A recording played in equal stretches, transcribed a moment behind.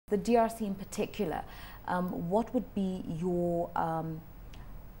the DRC in particular, what would be your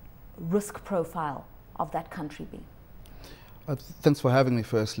risk profile of that country be? Thanks for having me,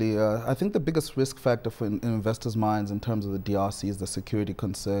 firstly. I think the biggest risk factor for investors' minds in terms of the DRC is the security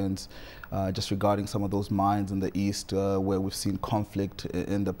concerns just regarding some of those mines in the east where we've seen conflict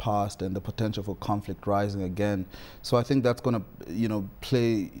in the past and the potential for conflict rising again. So I think that's going to,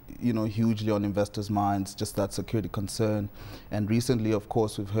 play, hugely on investors' minds, just that security concern. And recently, of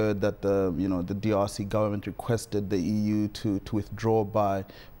course, we've heard that the DRC government requested the EU to withdraw by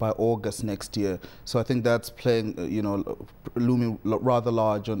August next year. So I think that's playing, looming rather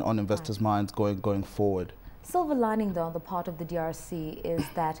large on investors' minds going forward. Silver lining, though, on the part of the DRC is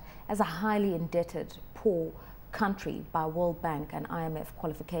that as a highly indebted, poor country by World Bank and IMF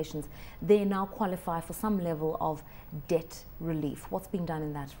qualifications, they now qualify for some level of debt relief. What's being done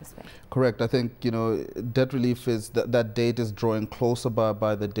in that respect? Correct. I think, debt relief is, that date is drawing closer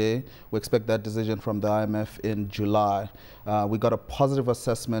by the day. We expect that decision from the IMF in July. We got a positive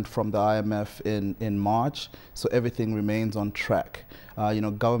assessment from the IMF in March, so everything remains on track.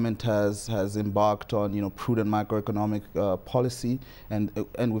 Government has embarked on, prudent macroeconomic policy, and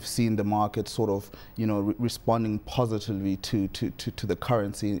we've seen the market sort of, responding positively to the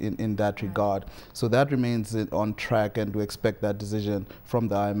currency in that regard. So that remains on track, and we expect that decision from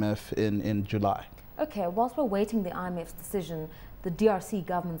the IMF in July. Okay, whilst we're waiting the IMF's decision, the DRC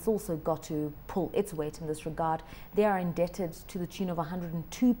government's also got to pull its weight in this regard. They are indebted to the tune of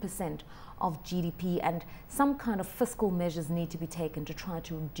 102% of GDP, and some kind of fiscal measures need to be taken to try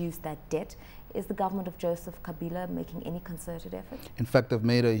to reduce that debt. Is the government of Joseph Kabila making any concerted effort? In fact, they've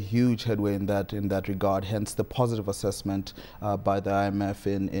made a huge headway in that regard, hence the positive assessment by the IMF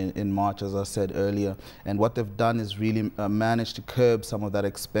in March, as I said earlier. And what they've done is really managed to curb some of that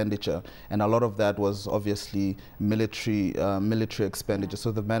expenditure. And a lot of that was obviously military expenditure.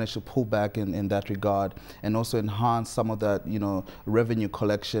 So they've managed to pull back in that regard and also enhance some of that, revenue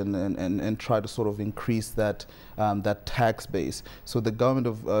collection and try to sort of increase that tax base. So the government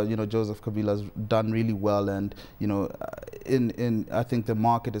of, Joseph Kabila has done really well, and I think the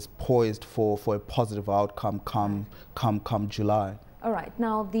market is poised for a positive outcome come July. All right.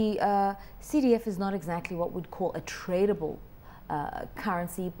 Now the CDF is not exactly what we'd call a tradable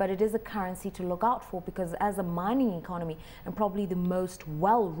currency, but it is a currency to look out for, because as a mining economy and probably the most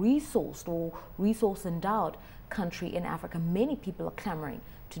well-resourced or resource-endowed country in Africa, many people are clamoring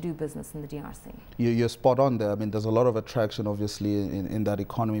to do business in the DRC. You're spot on there. I mean, there's a lot of attraction, obviously, in that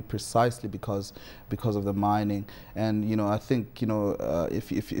economy, precisely because of the mining. And I think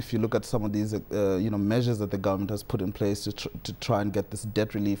if you look at some of these measures that the government has put in place to try and get this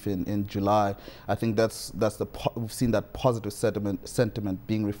debt relief in July, I think we've seen that positive sentiment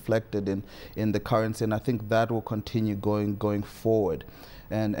being reflected in the currency, and I think that will continue going forward.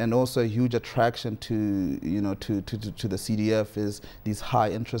 And also a huge attraction to the CDF is these high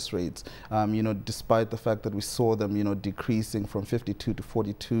interest rates. Despite the fact that we saw them decreasing from 52 to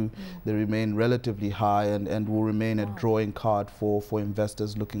 42, they remain relatively high and will remain a drawing card for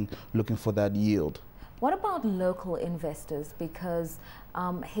investors looking for that yield. What about local investors? Because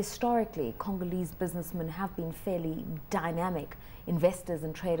historically, Congolese businessmen have been fairly dynamic investors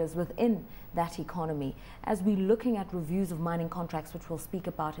and traders within that economy. As we're looking at reviews of mining contracts, which we'll speak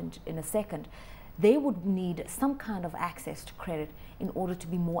about in a second, they would need some kind of access to credit in order to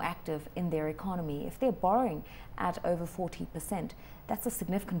be more active in their economy. If they're borrowing at over 40%, that's a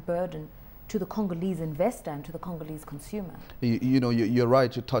significant burden to the Congolese investor and to the Congolese consumer. You're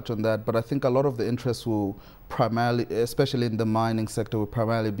right, you touch on that, but I think a lot of the interest will primarily, especially in the mining sector, will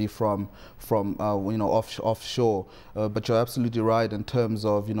primarily be from offshore. But you're absolutely right in terms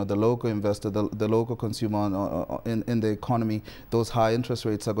of the local investor, the local consumer in the economy. Those high interest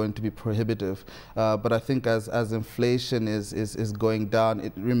rates are going to be prohibitive. But I think as inflation is going down,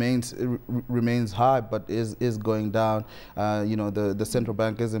 it remains high, but is going down. The central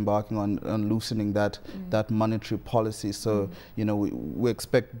bank is embarking on loosening that monetary policy. So we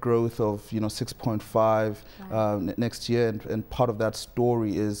expect growth of 6.5 next year, and part of that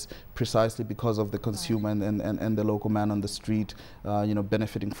story is precisely because of the consumer and the local man on the street,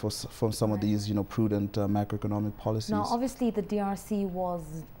 benefiting from some of these prudent macroeconomic policies. Now, obviously, the DRC was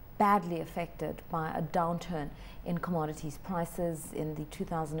badly affected by a downturn in commodities prices in the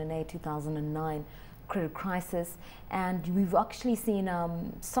 2008-2009 credit crisis, and we've actually seen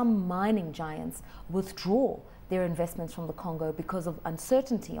some mining giants withdraw their investments from the Congo because of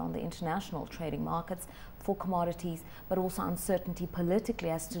uncertainty on the international trading markets for commodities, but also uncertainty politically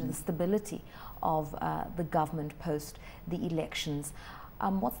as to the stability of the government post the elections.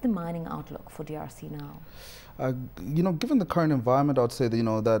 What's the mining outlook for DRC now? Given the current environment, I would say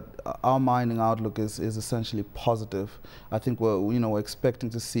that, that our mining outlook is essentially positive. I think we're expecting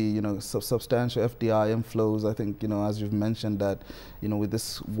to see, substantial FDI inflows. I think, as you've mentioned that, with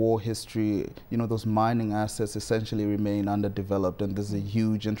this war history, those mining assets essentially remain underdeveloped, and there's a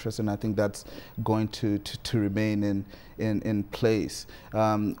huge interest, and I think that's going to remain in place.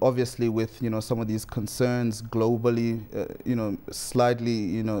 Obviously, with some of these concerns globally, slight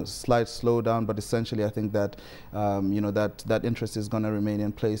slowdown, but essentially I think that that interest is going to remain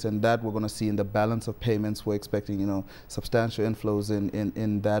in place, and that we're going to see in the balance of payments. We're expecting substantial inflows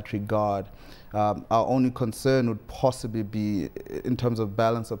in that regard. Our only concern would possibly be, in terms of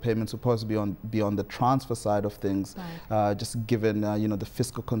balance of payments, would possibly be on the transfer side of things, right. Just given the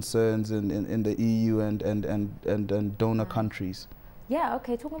fiscal concerns in the EU and donor countries. Yeah,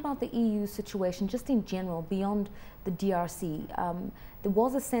 okay, talking about the EU situation, just in general, beyond the DRC, there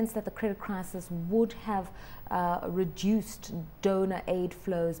was a sense that the credit crisis would have reduced donor aid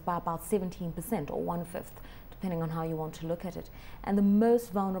flows by about 17% or 1/5, depending on how you want to look at it. And the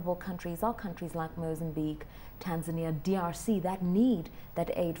most vulnerable countries are countries like Mozambique, Tanzania, DRC, that need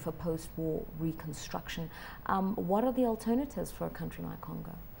that aid for post-war reconstruction. What are the alternatives for a country like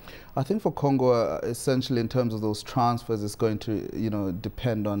Congo? I think for Congo, essentially in terms of those transfers, it's going to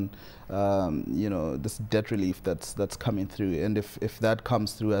depend on this debt relief that's coming through, and if that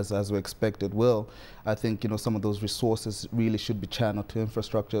comes through as we expect it will, I think some of those resources really should be channeled to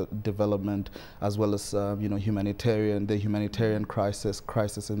infrastructure development, as well as the humanitarian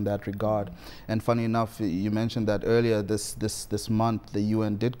crisis in that regard. And funny enough, you mentioned that earlier this month the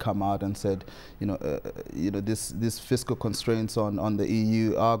UN did come out and said these fiscal constraints on the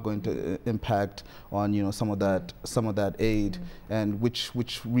EU are going to impact on some of that aid, and which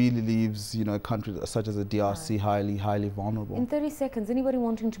really leaves a country such as the DRC highly vulnerable. In 30 seconds, anybody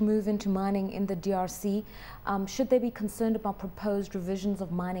wanting to move into mining in the DRC, should they be concerned about proposed revisions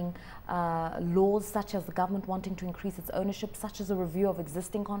of mining laws, such as the government wanting to increase its ownership, such as a review of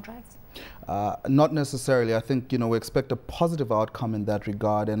existing contracts? Not necessarily. I think we expect a positive outcome in that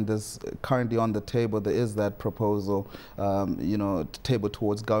regard, and there's currently on the table there is that proposal table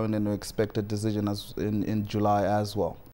towards government, and we expect a decision in July as well.